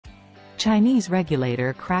Chinese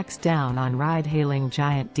regulator cracks down on ride-hailing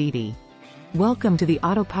giant Didi. Welcome to the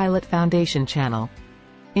Autopilot Foundation channel.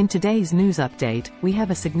 In today's news update, we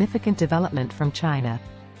have a significant development from China.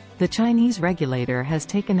 The Chinese regulator has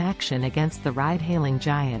taken action against the ride-hailing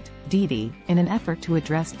giant, Didi, in an effort to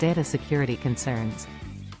address data security concerns.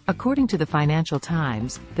 According to the Financial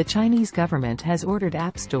Times, the Chinese government has ordered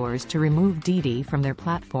app stores to remove Didi from their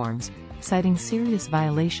platforms, citing serious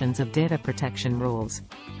violations of data protection rules.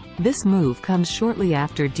 This move comes shortly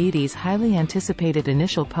after Didi's highly anticipated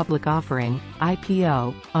initial public offering,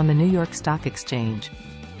 IPO, on the New York Stock Exchange.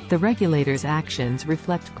 The regulator's actions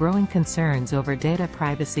reflect growing concerns over data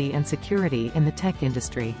privacy and security in the tech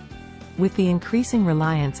industry. With the increasing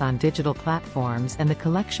reliance on digital platforms and the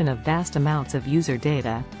collection of vast amounts of user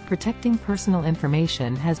data, protecting personal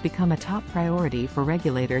information has become a top priority for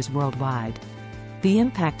regulators worldwide. The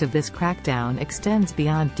impact of this crackdown extends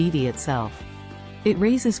beyond Didi itself. It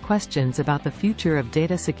raises questions about the future of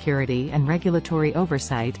data security and regulatory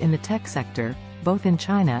oversight in the tech sector, both in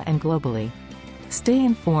China and globally. Stay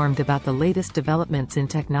informed about the latest developments in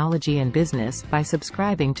technology and business by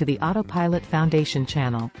subscribing to the Autopilot Foundation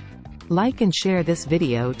channel. Like and share this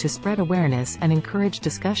video to spread awareness and encourage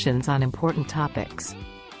discussions on important topics.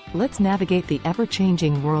 Let's navigate the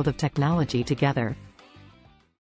ever-changing world of technology together.